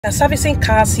Servicing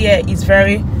cars here is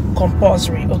very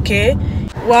compulsory. Okay,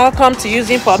 welcome to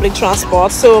using public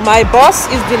transport. So my bus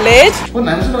is delayed.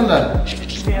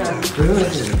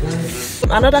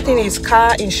 Another thing is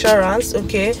car insurance.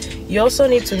 Okay, you also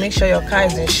need to make sure your car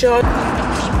is insured.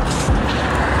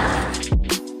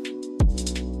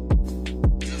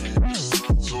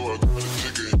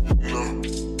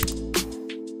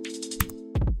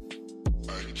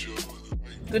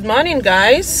 Good morning,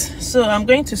 guys. So I'm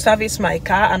going to service my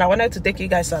car and I wanted to take you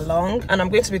guys along, and I'm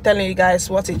going to be telling you guys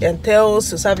what it entails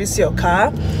to service your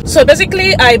car. So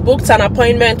basically I booked an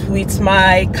appointment with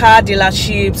my car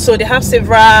dealership. So they have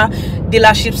several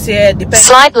dealerships here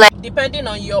depending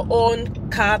on your own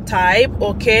car type.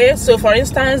 Okay, so for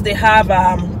instance they have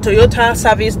Toyota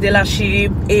service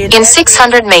dealership in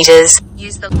 600 meters.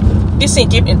 This thing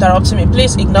keep interrupting me,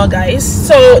 please ignore, guys.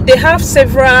 So they have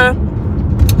several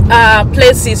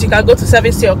places you can go to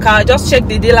service your car. Just check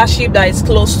the dealership that is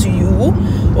close to you.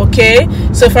 Okay,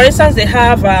 so for instance they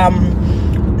have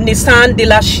Nissan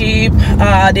dealership,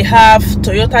 they have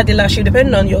Toyota dealership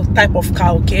depending on your type of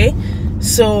car. Okay,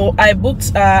 so I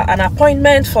booked an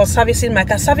appointment for servicing my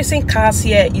car. Servicing cars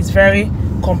here is very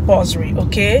compulsory.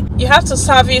 Okay, you have to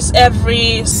service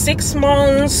every 6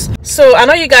 months. So I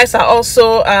know you guys are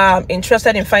also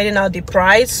interested in finding out the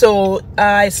price. So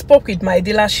I spoke with my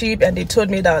dealership and they told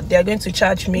me that they're going to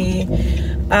charge me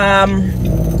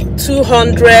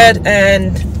 200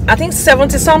 and I think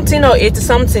 70 something or 80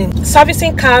 something.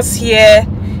 Servicing cars here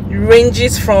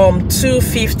ranges from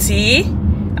 250,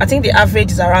 I think the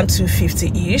average is around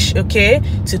 250 ish, okay,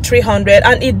 to 300,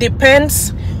 and it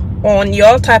depends on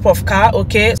your type of car.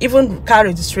 Okay, even car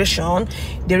registration,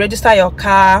 they register your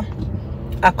car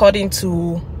according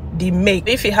to the make.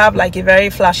 If you have like a very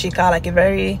flashy car, like a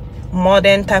very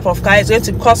modern type of car, it's going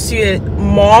to cost you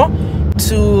more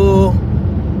to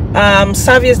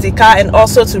service the car and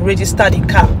also to register the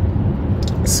car.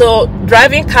 So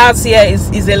driving cars here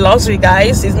is a luxury,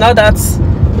 guys. It's not that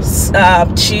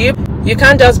cheap. You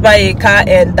can't just buy a car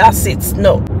and that's it.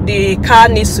 No, the car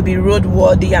needs to be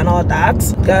roadworthy and all that.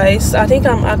 Guys, I think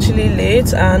I'm actually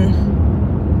late. And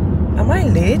am I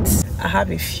late? I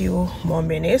have a few more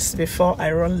minutes before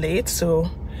I run late. So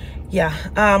yeah,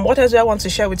 what else do I want to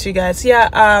share with you guys? Yeah,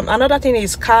 another thing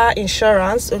is car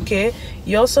insurance. Okay,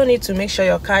 you also need to make sure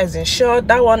your car is insured.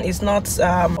 That one is not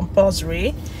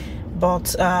compulsory,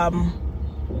 but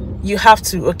you have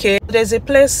to. Okay, there's a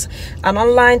place, an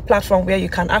online platform where you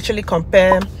can actually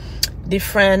compare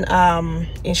different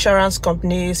insurance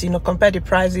companies, you know, compare the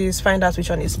prices, find out which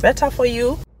one is better for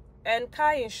you. And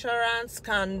car insurance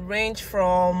can range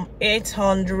from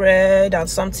 $800 and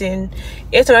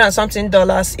something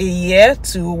dollars a year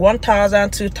to $1,000,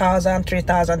 $2,000,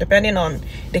 $3,000, depending on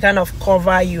the kind of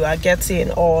cover you are getting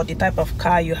or the type of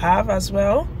car you have as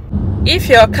well. If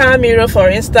your car mirror, for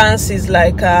instance, is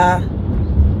like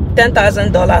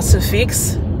 $10,000 to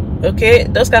fix, okay,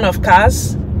 those kind of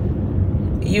cars,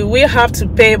 you will have to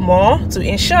pay more to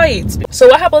insure it. So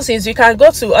what happens is you can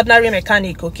go to ordinary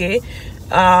mechanic, okay,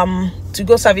 to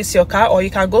go service your car, or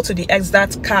you can go to the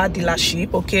exact car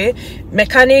dealership. Okay,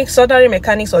 mechanics, ordinary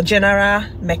mechanics or general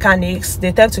mechanics,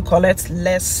 they tend to collect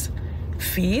less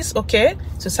fees, okay,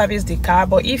 to service the car.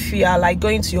 But if you are like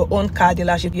going to your own car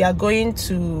dealership, you are going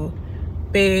to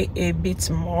pay a bit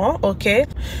more. Okay,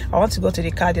 I want to go to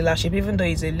the car dealership even though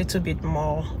it's a little bit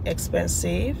more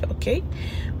expensive. Okay,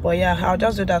 but yeah, I'll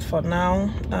just do that for now.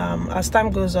 As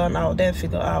time goes on, I'll then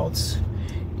figure out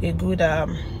a good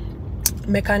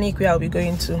mechanic where I'll be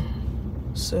going to.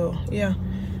 So yeah,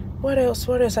 what else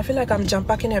I feel like I'm jump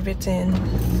packing everything.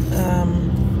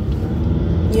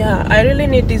 Yeah, I really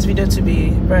need this video to be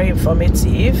very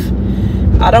informative.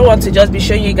 I don't want to just be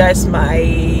showing you guys my,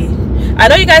 I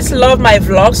know you guys love my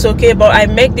vlogs, okay, but I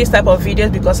make this type of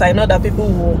videos because I know that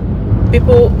people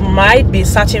might be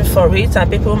searching for it, and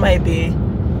people might be,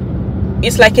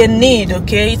 it's like a need.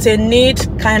 Okay, it's a need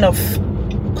kind of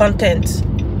content.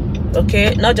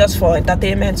 Okay, not just for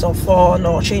entertainment or fun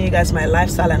or showing you guys my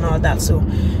lifestyle and all that. So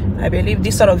I believe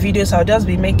these sort of videos, I'll just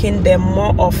be making them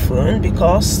more often,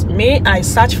 because me, I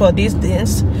search for these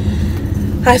things,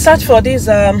 I search for these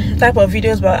type of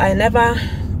videos, but I never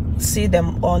see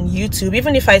them on YouTube.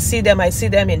 Even if I see them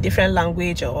in different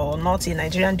language or not in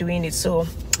Nigerian doing it. So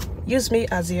use me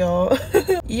as your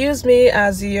use me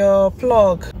as your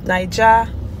plug. Naija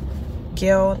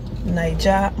girl,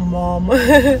 Naija mom.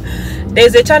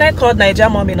 There's a channel called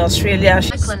Naija Mom in Australia.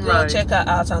 Go check her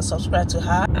out and subscribe to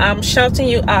her. I'm shouting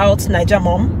you out, Naija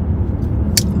Mom,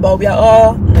 but we are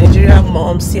all Nigerian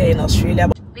moms here in Australia.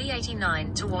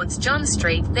 B89 towards John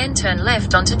Street, then turn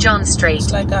left onto John Street.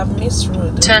 It's like I've missed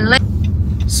road. Turn left.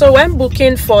 So when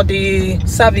booking for the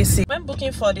servicing,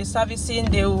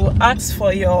 they will ask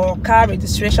for your car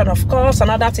registration. Of course,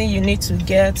 another thing you need to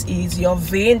get is your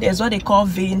VIN. There's what they call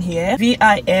VIN here,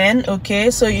 VIN. Okay,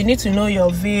 so you need to know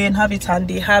your VIN, have it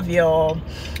handy, have your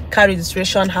car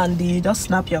registration handy. Just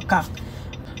snap your car.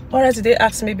 What else did they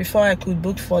ask me before I could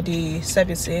book for the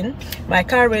servicing? My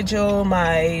car radio,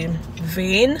 my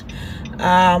VIN,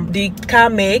 the car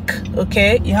make.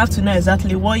 Okay, you have to know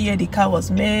exactly what year the car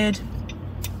was made.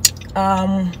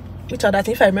 Which other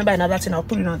thing? If I remember another thing, I'll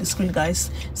put it on the screen, guys.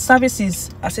 Services.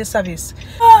 I say service.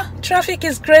 Traffic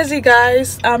is crazy,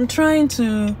 guys. I'm trying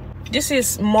to. This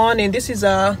is morning. This is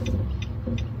a.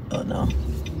 Oh no.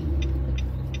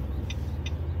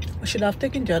 I should have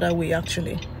taken the other way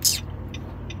actually.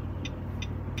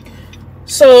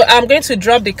 So I'm going to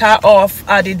drop the car off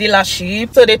at the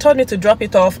dealership. So they told me to drop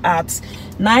it off at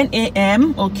 9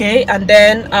 a.m. okay, and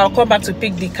then I'll come back to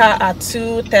pick the car at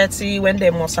 2:30 when they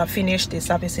must have finished the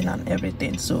servicing and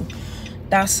everything. So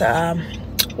that's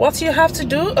what you have to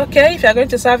do. Okay, if you're going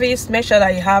to service, make sure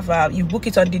that you have you book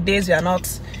it on the days you are not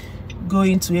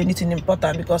going to anything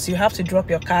important, because you have to drop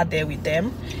your car there with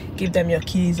them, give them your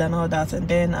keys and all that, and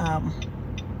then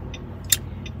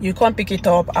you can't pick it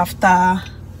up after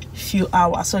few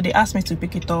hours. So they asked me to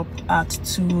pick it up at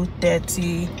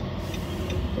 2:30.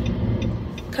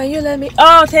 Can you let me?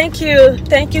 Oh, thank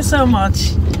you so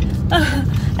much.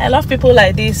 I love people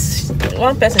like this.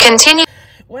 One person continue.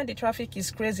 When the traffic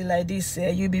is crazy like this,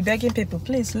 you'll be begging people,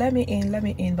 please let me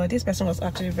in, but this person was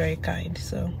actually very kind,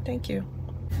 so thank you.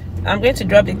 I'm going to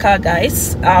drop the car,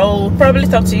 guys. I'll probably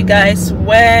talk to you guys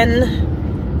when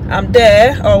I'm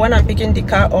there or when I'm picking the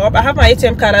car up. I have my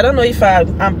ATM card. I don't know if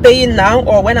I'm paying now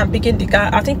or when I'm picking the car.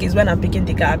 I think it's when I'm picking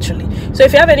the car actually. So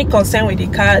if you have any concern with the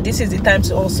car, this is the time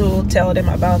to also tell them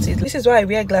about it. This is why I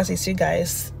wear glasses, you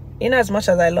guys. In as much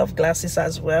as I love glasses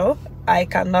as well, I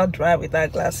cannot drive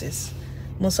without glasses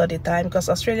most of the time, because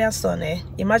Australian sun,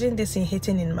 imagine this thing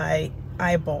hitting in my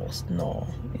eyeballs. No,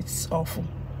 it's awful.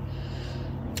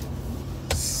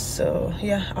 So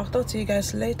yeah, I'll talk to you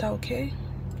guys later. Okay,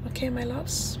 my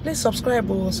loves, please subscribe.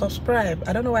 Subscribe.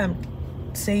 I don't know why I'm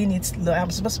saying it. I'm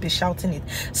supposed to be shouting it.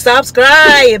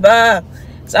 Subscribe.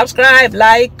 Subscribe,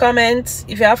 like, comment.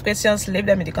 If you have questions, leave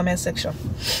them in the comment section.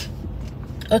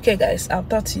 Okay, guys, I'll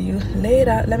talk to you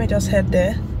later. Let me just head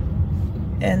there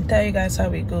and tell you guys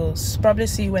how it goes. Probably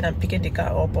see you when I'm picking the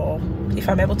car up, or if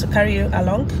I'm able to carry you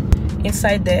along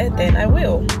inside there, then I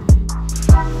will.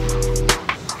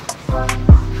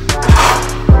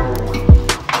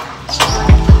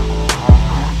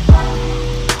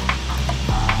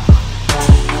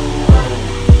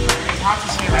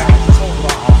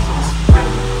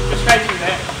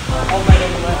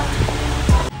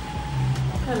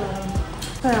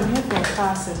 Sorry, I'm here for a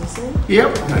car servicing.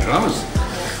 Yep, no dramas.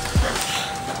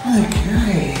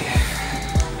 Okay.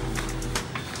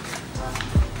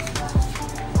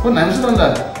 What name is it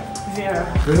under? Vera.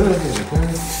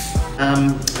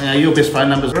 Your best phone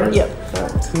numbers, right? Yep,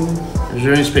 correct. Cool. Is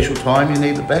there any special time you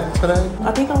need it back today?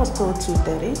 I think I was told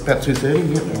 2:30. About 2:30?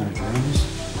 Yep, no dramas.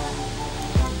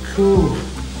 Cool.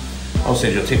 I'll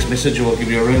send you a text message or I'll give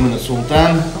you a ring when it's all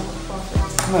done.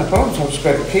 No problems, I'll just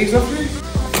grab the keys off you.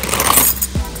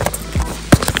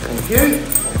 Thank you.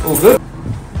 All good.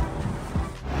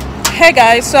 Hey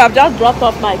guys, so I've just dropped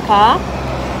off my car.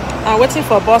 I'm waiting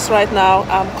for bus right now.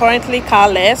 I'm currently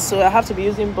carless, so I have to be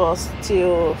using bus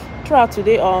throughout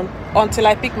today until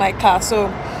I pick my car. So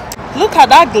look at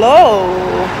that glow.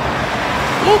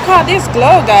 Look at this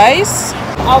glow, guys.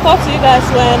 I'll talk to you guys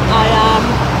when I am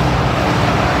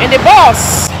in the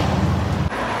bus.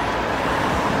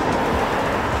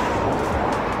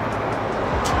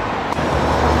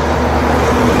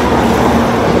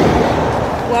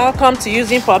 Welcome to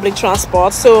using public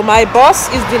transport. So my bus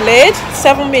is delayed,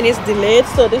 7 minutes delayed.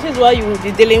 So this is what you will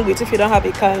be dealing with if you don't have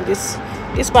a car in this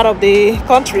part of the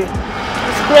country.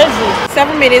 It's crazy.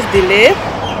 7 minutes delay.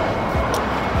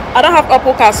 I don't have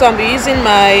Apple Car, so I'll be using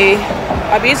my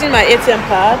ATM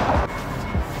card.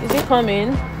 Is it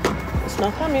coming? It's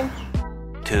not coming.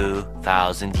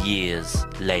 2,000 years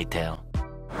later.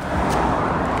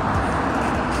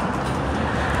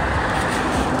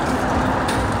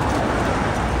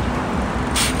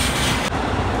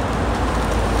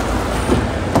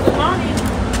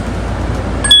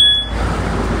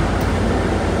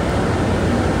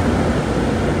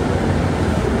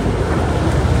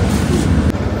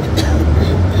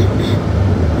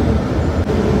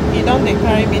 They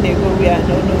carry me, they go where I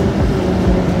don't know.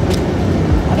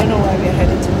 I don't know why we are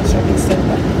heading to the shopping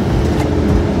center.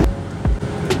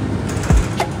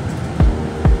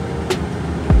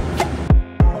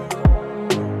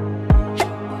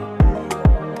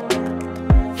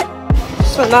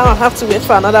 and now I have to wait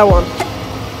for another one.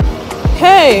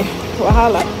 Hey,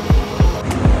 wahala.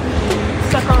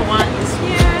 Second one is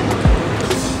here.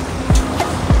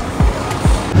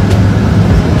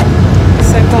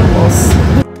 Second bus.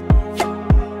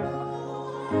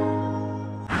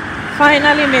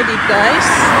 Finally made it, guys.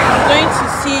 I'm going to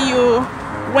see you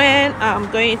when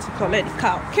I'm going to collect the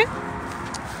car. Okay,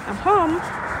 I'm home.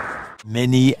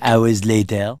 Many hours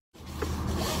later.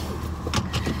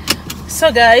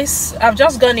 So guys, I've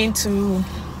just gone into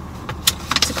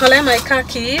to collect my car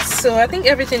keys. So I think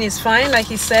everything is fine. Like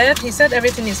he said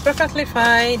everything is perfectly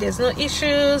fine. There's no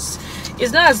issues.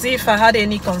 It's not as if I had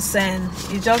any concern.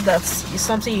 It's just that it's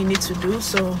something you need to do.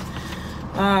 So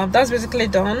that's basically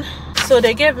done. So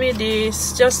they gave me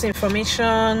this just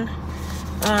information.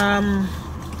 I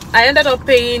ended up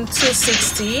paying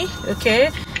 $260. Okay,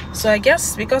 so I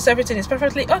guess because everything is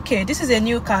perfectly okay, this is a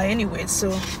new car anyway,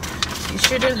 so you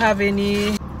shouldn't have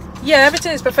any. Yeah,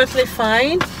 everything is perfectly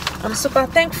fine. I'm super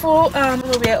thankful. I don't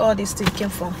know where all this thing came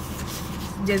from.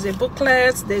 There's a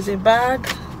booklet, there's a bag.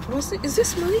 Is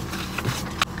this mine?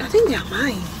 I think they are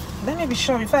mine. Let me be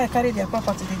sure before I carry their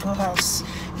property to go house.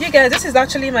 You guys, this is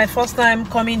actually my first time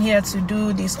coming here to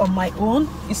do this on my own.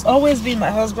 It's always been my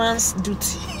husband's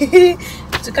duty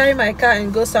to carry my car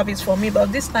and go service for me,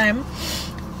 but this time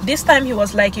he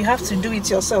was like, you have to do it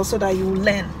yourself so that you will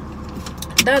learn.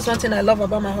 That's one thing I love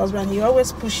about my husband. He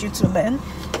always pushes you to learn,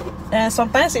 and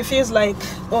sometimes it feels like,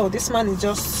 oh, this man is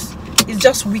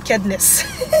just wickedness.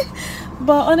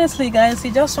 But honestly guys,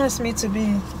 he just wants me to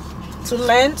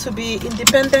learn, to be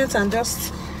independent, and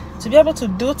just to be able to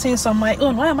do things on my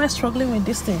own. Why am I struggling with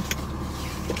this thing?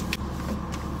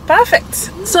 Perfect.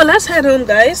 So let's head home,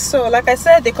 guys. So like I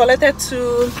said, they collected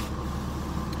two.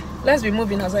 Let's be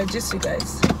moving as I gist you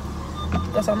guys,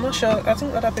 because I'm not sure. I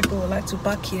think other people would like to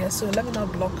park here, so let me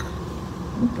not block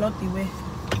the way.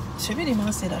 Should be the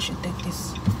man said I should take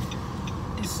this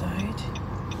side.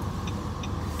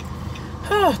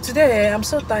 Oh, today I'm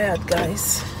so tired,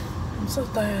 guys. I'm so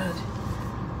tired.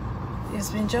 It's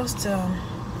been just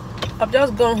I've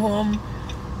just gone home,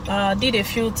 did a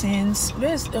few things.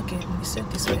 Okay, we said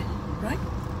this way, right?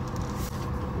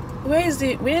 Where's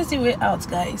the way out,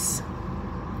 guys?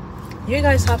 You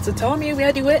guys have to tell me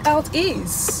where the way out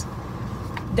is.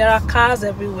 There are cars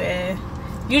everywhere.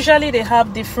 Usually they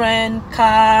have different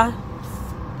car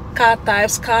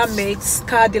types, car makes,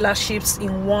 car dealerships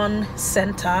in one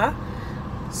center.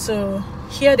 So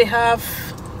here they have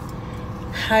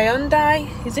Hyundai.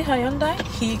 Is it Hyundai?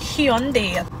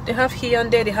 Hyundai. They have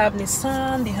Hyundai, they have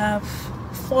Nissan, they have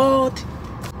Ford.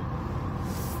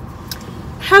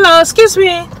 Hello, excuse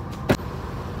me.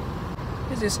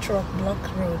 This is truck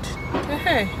block road.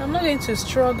 Hey, I'm not going to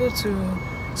struggle to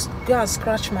go and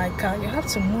scratch my car. You have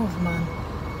to move, man.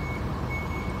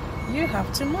 You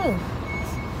have to move.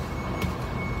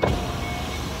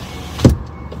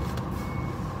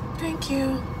 Thank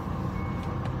you.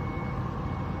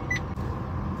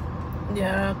 There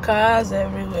are cars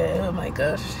everywhere. Oh my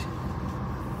gosh.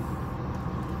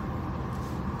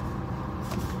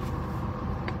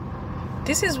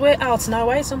 This is way out now.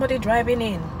 Why is somebody driving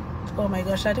in? Oh my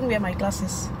gosh, I didn't wear my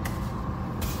glasses.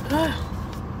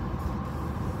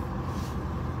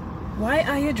 Why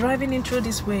are you driving in through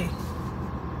this way?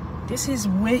 This is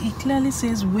way, it clearly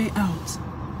says way out.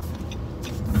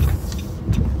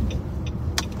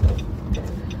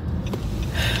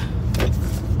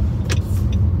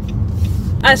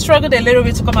 I struggled a little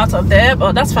bit to come out of there,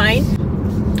 but that's fine.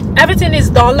 Everything is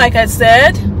done like I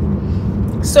said.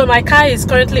 So my car is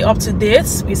currently up to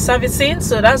date with servicing,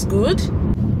 so that's good.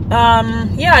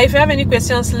 Yeah, if you have any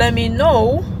questions, let me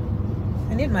know.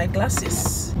 I need my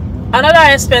glasses.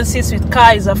 Another expenses with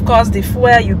car is of course the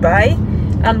fuel you buy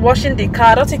and washing the car.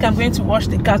 I don't think I'm going to wash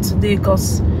the car today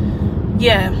because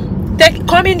yeah,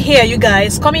 coming here, you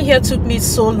guys, coming here took me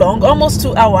so long, almost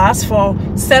 2 hours for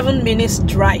 7 minutes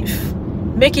drive.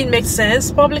 Make it make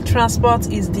sense. Public transport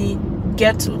is the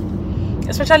get-to,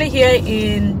 especially here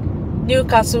in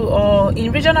Newcastle or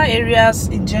in regional areas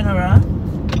in general.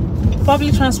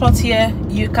 Public transport here,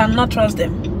 you cannot trust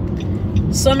them.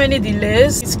 So many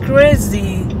delays, it's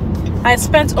crazy. I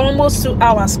spent almost 2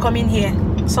 hours coming here,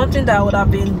 something that would have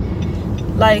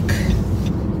been like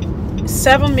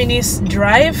 7 minutes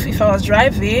drive. If I was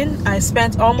driving, I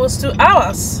spent almost 2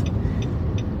 hours.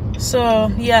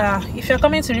 So yeah, if you're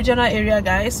coming to regional area,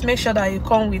 guys, make sure that you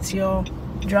come with your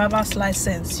driver's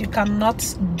license. You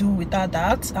cannot do without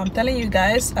that. I'm telling you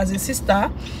guys, as a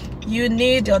sister, you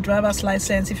need your driver's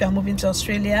license if you're moving to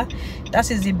Australia.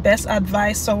 That is the best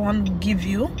advice someone will give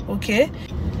you. Okay,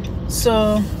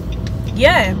 so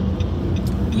yeah,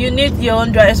 you need your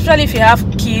own drive, especially if you have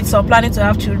kids or planning to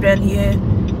have children here.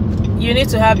 you need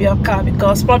to have your car,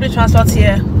 because public transport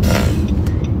here,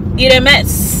 it's a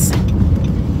mess.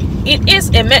 It is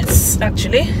a mess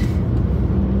actually.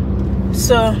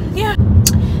 So yeah,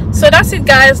 so that's it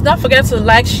guys. Don't forget to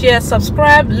like, share,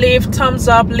 subscribe, leave thumbs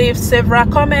up, leave several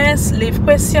comments, leave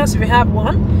questions if you have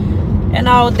one, and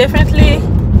I'll definitely,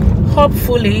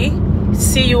 hopefully,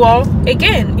 see you all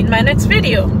again in my next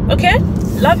video. Okay,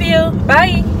 love you,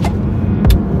 bye.